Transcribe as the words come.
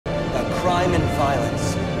crime and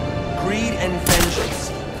violence, greed and vengeance.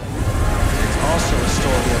 It's also a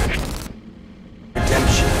story of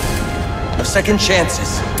redemption, of second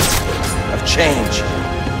chances, of change.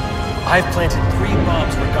 I've planted 3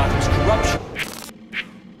 bombs for Gotham's corruption.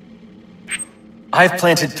 I've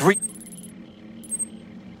planted 3...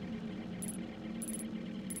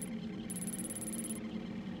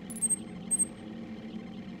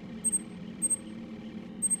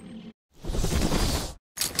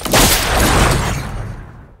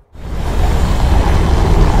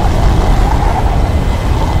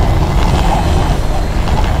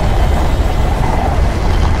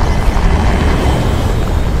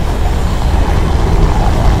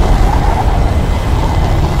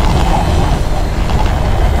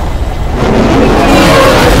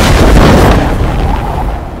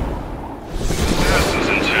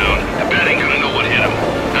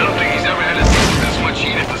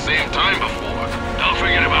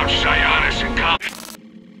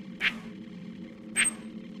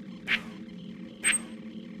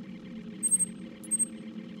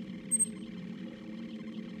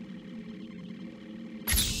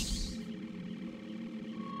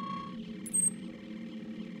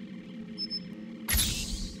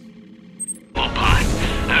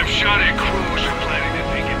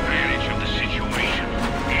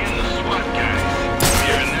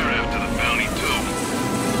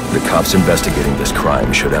 Cops investigating this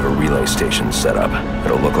crime should have a relay station set up.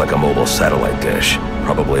 It'll look like a mobile satellite dish,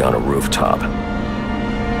 probably on a rooftop.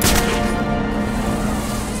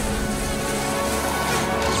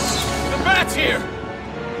 The bat's here!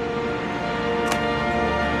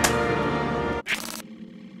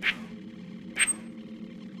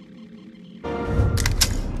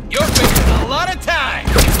 You're wasting a lot of time!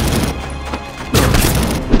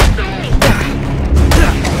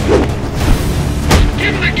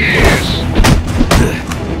 Give the gas!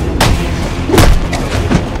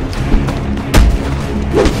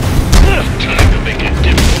 Time to make it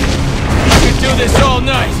different. You can do this all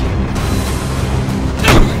night!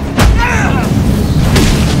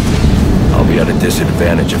 I'll be at a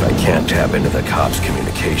disadvantage if I can't tap into the cops'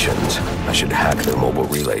 communications. I should hack their mobile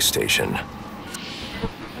relay station.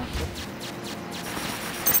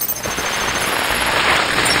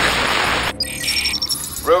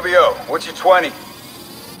 Rubio, what's your 20?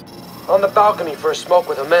 On the balcony for a smoke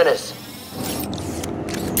with a menace.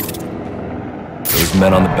 Those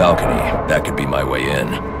men on the balcony, that could be my way in.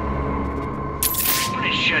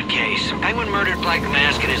 Pretty shut case. Penguin murdered Black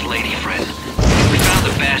Mask and his lady friend. We found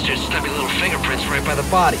the bastard's stubby little fingerprints right by the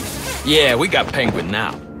body. Yeah, we got Penguin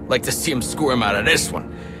now. Like to see him squirm out of this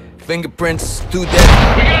one. Fingerprints, 2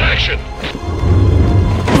 dead. We got action!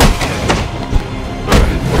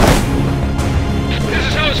 This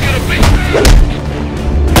is how it's gonna be!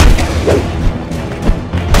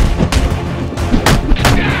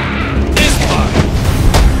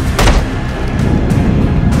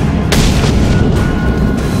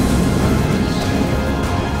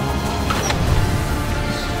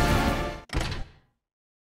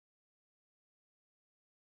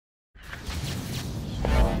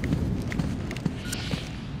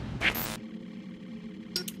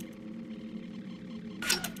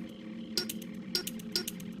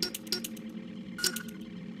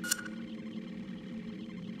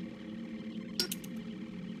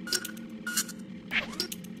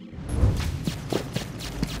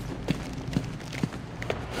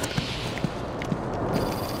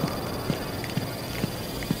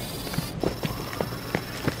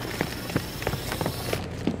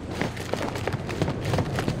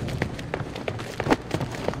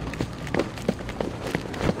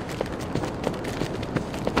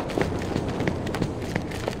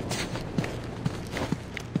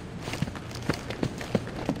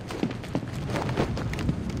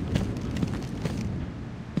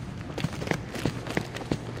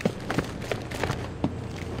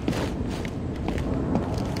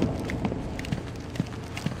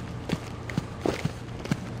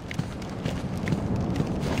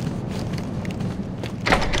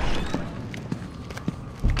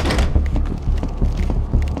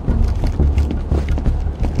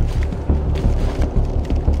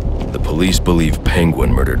 Police believe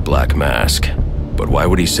Penguin murdered Black Mask. But why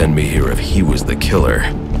would he send me here if he was the killer?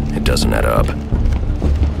 It doesn't add up.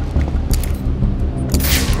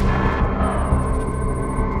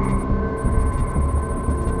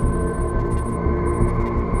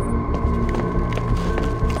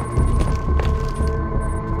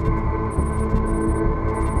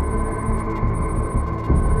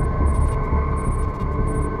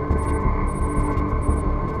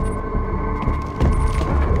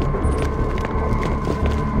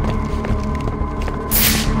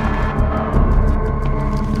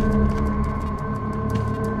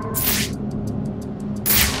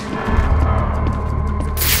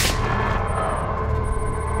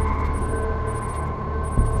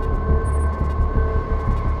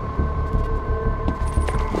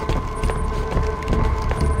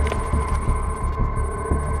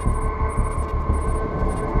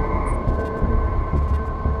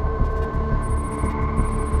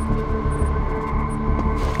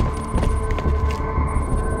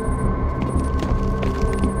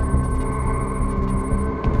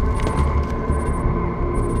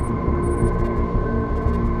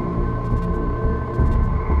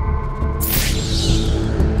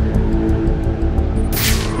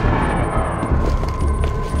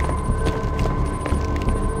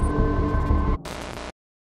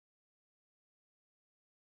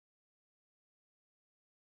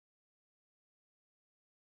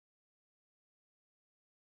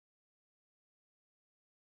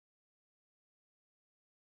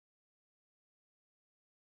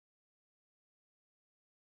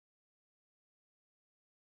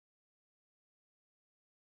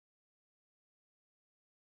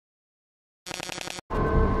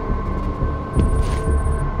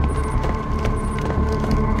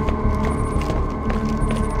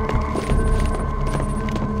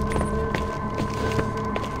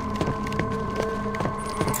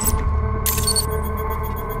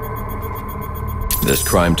 This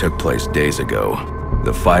crime took place days ago.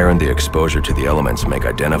 The fire and the exposure to the elements make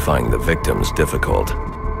identifying the victims difficult.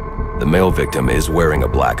 The male victim is wearing a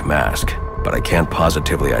black mask, but I can't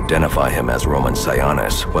positively identify him as Roman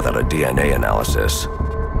Sionis without a DNA analysis.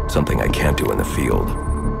 Something I can't do in the field.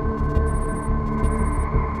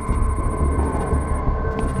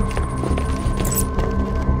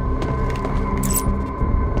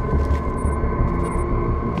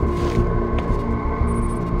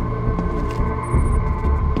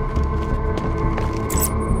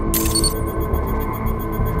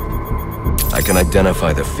 I can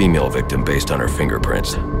identify the female victim based on her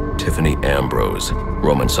fingerprints. Tiffany Ambrose,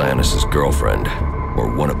 Roman Sionis' girlfriend,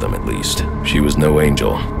 or one of them at least. She was no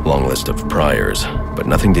angel, long list of priors, but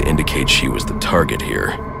nothing to indicate she was the target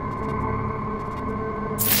here.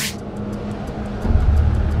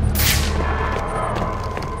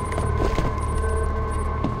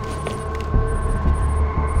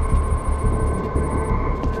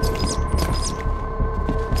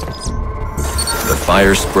 The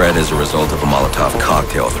fire spread as a result of a Molotov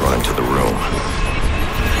cocktail thrown into the room.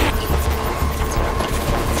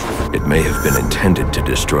 It may have been intended to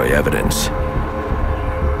destroy evidence.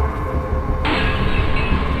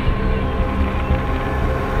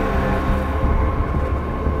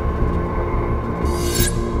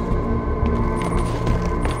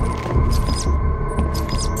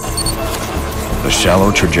 The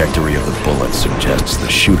shallow trajectory of the bullet suggests the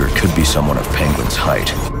shooter could be someone of Penguin's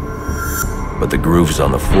height. But the grooves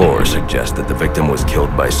on the floor suggest that the victim was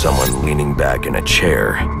killed by someone leaning back in a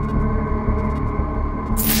chair.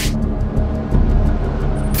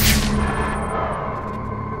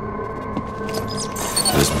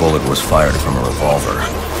 This bullet was fired from a revolver.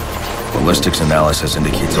 Ballistics analysis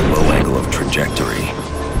indicates a low angle of trajectory.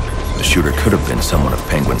 The shooter could have been someone of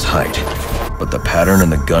Penguin's height, but the pattern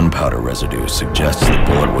in the gunpowder residue suggests the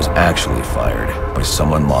bullet was actually fired by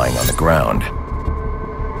someone lying on the ground.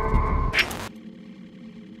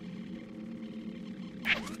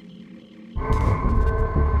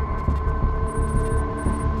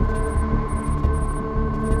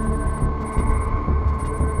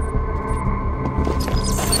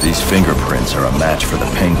 These fingerprints are a match for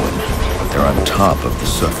the Penguin, but they're on top of the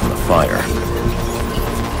soot from the fire.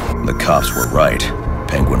 The cops were right.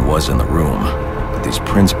 Penguin was in the room, but these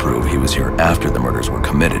prints prove he was here after the murders were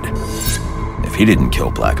committed. If he didn't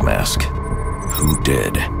kill Black Mask, who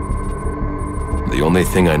did? The only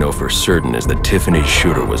thing I know for certain is that Tiffany's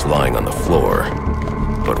shooter was lying on the floor.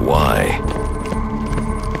 But why?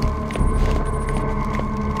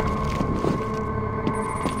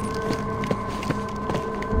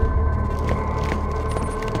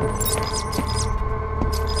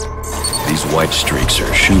 These white streaks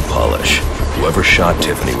are shoe polish. Whoever shot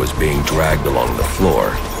Tiffany was being dragged along the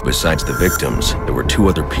floor. Besides the victims, there were two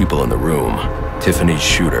other people in the room. Tiffany's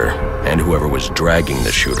shooter, and whoever was dragging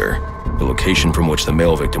the shooter. The location from which the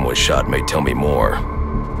male victim was shot may tell me more.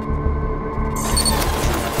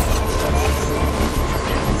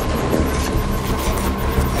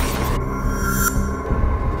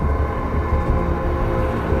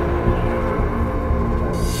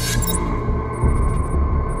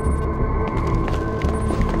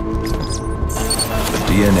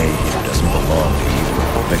 DNA here doesn't belong to either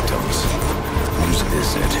of the victims. Whose is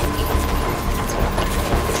it?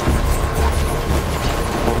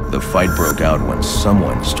 The fight broke out when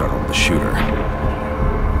someone startled the shooter.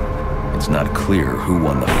 It's not clear who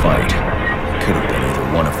won the fight. It could have been either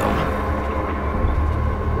one of them.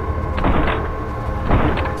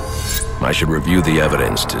 I should review the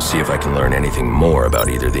evidence to see if I can learn anything more about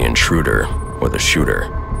either the intruder or the shooter.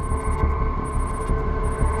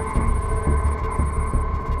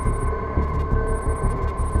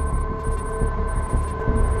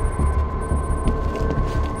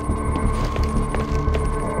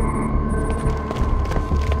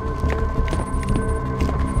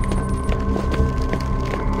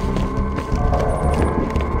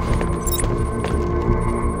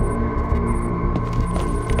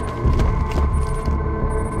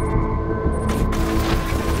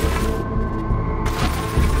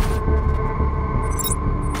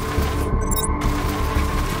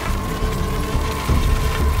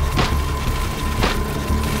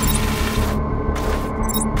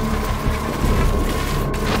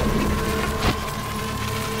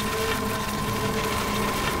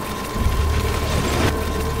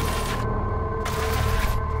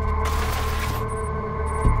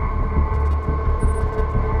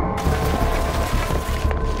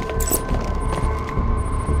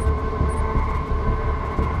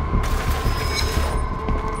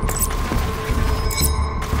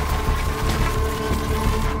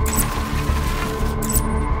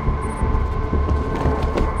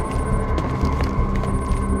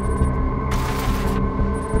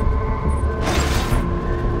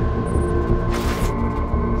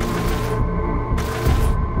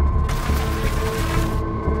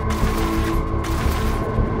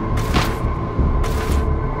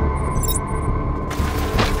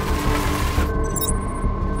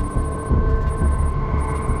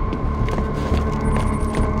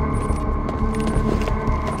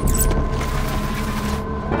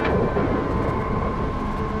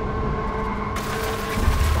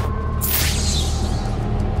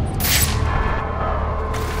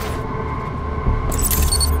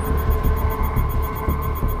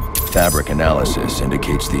 fabric analysis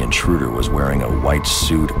indicates the intruder was wearing a white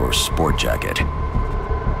suit or sport jacket.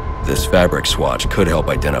 This fabric swatch could help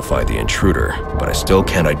identify the intruder, but I still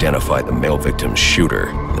can't identify the male victim's shooter.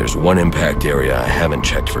 There's one impact area I haven't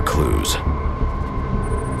checked for clues.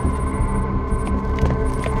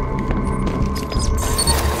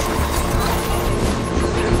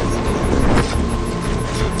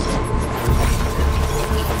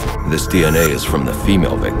 This DNA is from the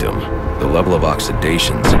female victim. The level of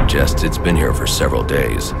oxidation suggests it's been here for several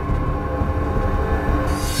days.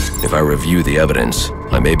 If I review the evidence,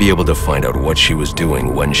 I may be able to find out what she was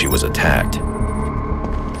doing when she was attacked.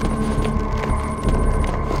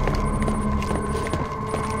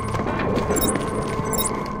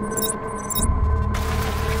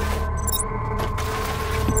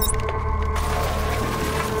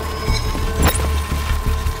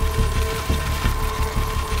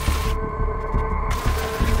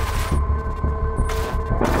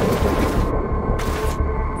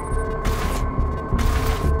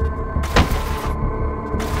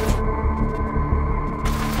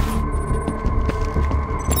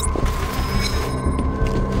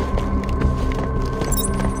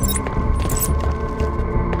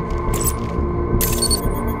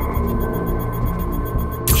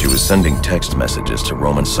 Sending text messages to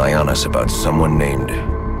Roman Sionis about someone named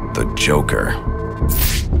the Joker.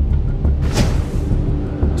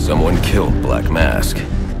 Someone killed Black Mask,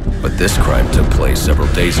 but this crime took place several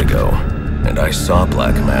days ago, and I saw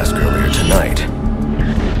Black Mask earlier tonight.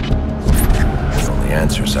 The only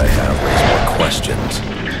answers I have raise more questions.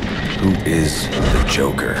 Who is the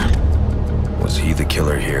Joker? Was he the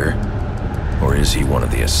killer here, or is he one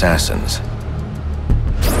of the assassins?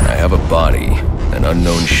 I have a body, an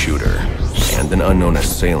unknown shooter, and an unknown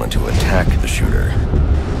assailant who attacked the shooter.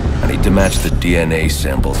 I need to match the DNA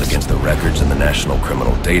samples against the records in the National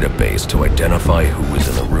Criminal Database to identify who was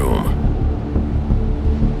in the room.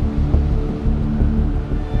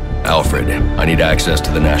 Alfred, I need access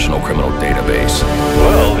to the National Criminal Database.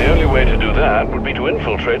 Well, the only way to do that would be to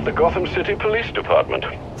infiltrate the Gotham City Police Department.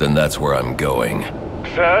 Then that's where I'm going.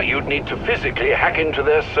 Sir, you'd need to physically hack into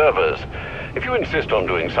their servers. If you insist on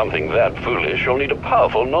doing something that foolish, you'll need a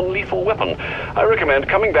powerful, non-lethal weapon. I recommend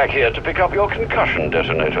coming back here to pick up your concussion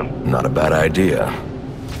detonator. Not a bad idea.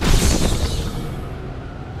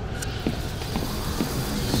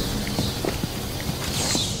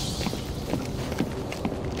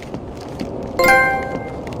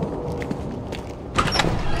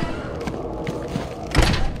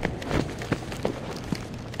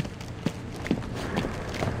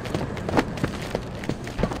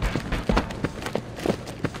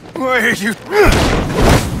 Wait, you...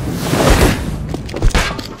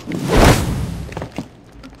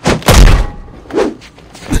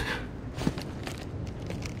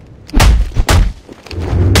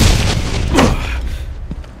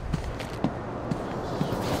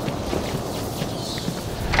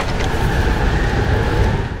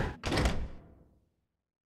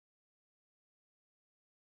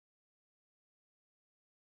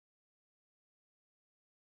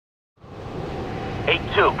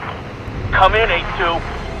 Come in, 8-2.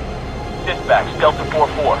 Dispatch, Delta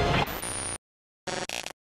 4-4.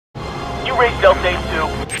 You raise Delta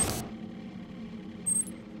 8-2.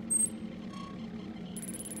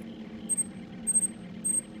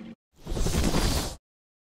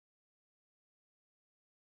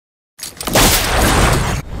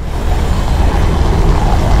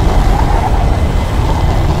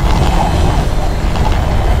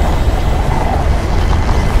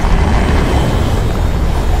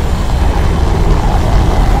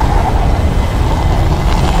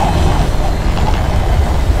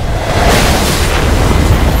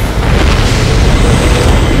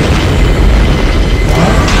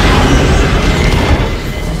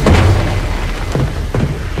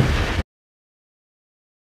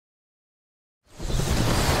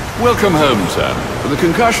 Welcome home, sir. The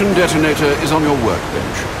concussion detonator is on your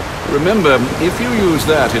workbench. Remember, if you use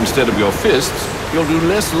that instead of your fists, you'll do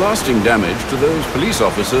less lasting damage to those police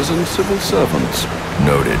officers and civil servants.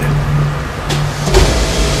 Noted.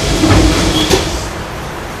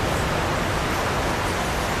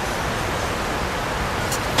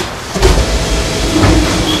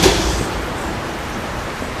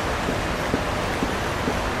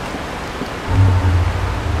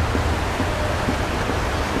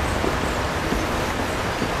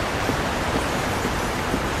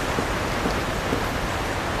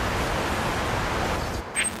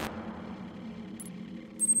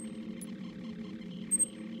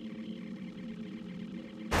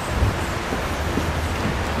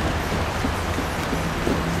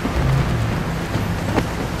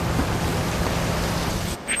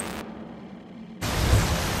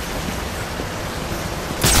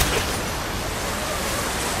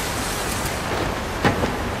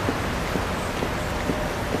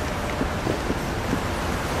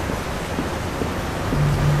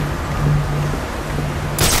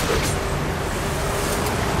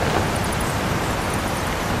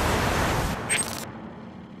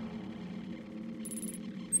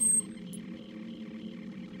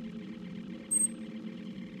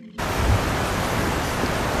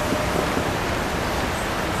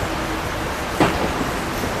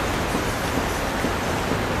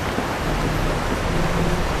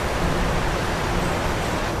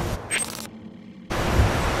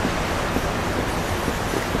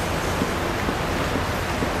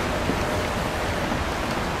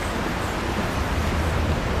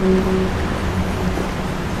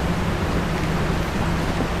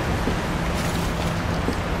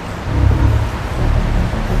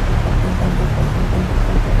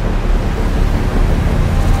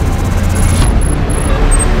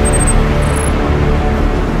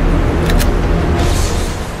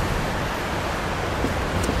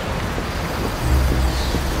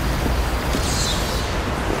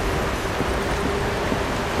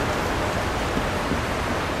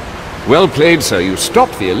 Well played, sir. You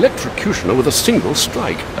stopped the electrocutioner with a single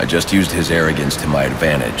strike. I just used his arrogance to my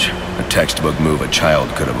advantage. A textbook move a child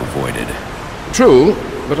could have avoided. True,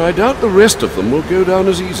 but I doubt the rest of them will go down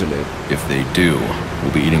as easily. If they do,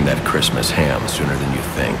 we'll be eating that Christmas ham sooner than you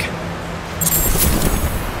think.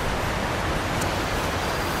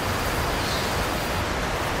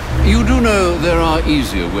 You do know there are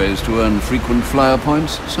easier ways to earn frequent flyer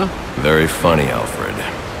points, sir? Very funny, Alfred.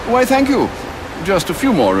 Why, thank you. Just a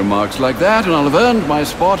few more remarks like that, and I'll have earned my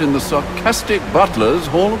spot in the Sarcastic Butlers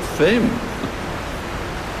Hall of Fame.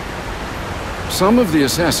 Some of the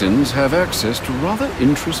assassins have access to rather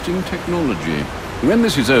interesting technology. When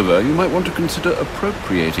this is over, you might want to consider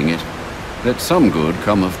appropriating it. Let some good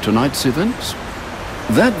come of tonight's events.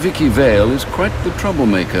 That Vicky Vale is quite the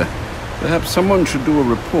troublemaker. Perhaps someone should do a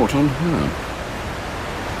report on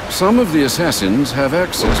her. Some of the assassins have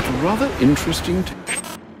access to rather interesting technology.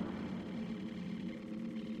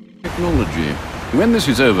 When this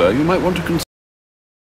is over, you might want to consider